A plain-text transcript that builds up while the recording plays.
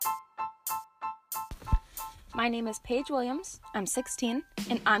My name is Paige Williams, I'm 16,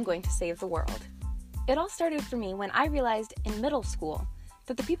 and I'm going to save the world. It all started for me when I realized in middle school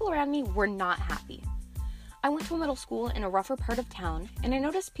that the people around me were not happy. I went to a middle school in a rougher part of town, and I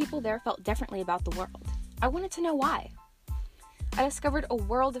noticed people there felt differently about the world. I wanted to know why. I discovered a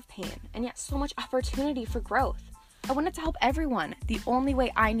world of pain, and yet so much opportunity for growth. I wanted to help everyone the only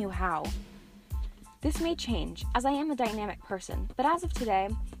way I knew how. This may change, as I am a dynamic person, but as of today,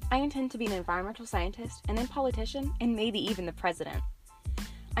 I intend to be an environmental scientist, and then politician, and maybe even the president.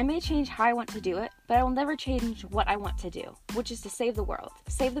 I may change how I want to do it, but I will never change what I want to do, which is to save the world,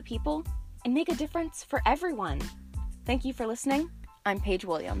 save the people, and make a difference for everyone. Thank you for listening. I'm Paige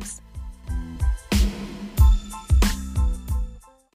Williams.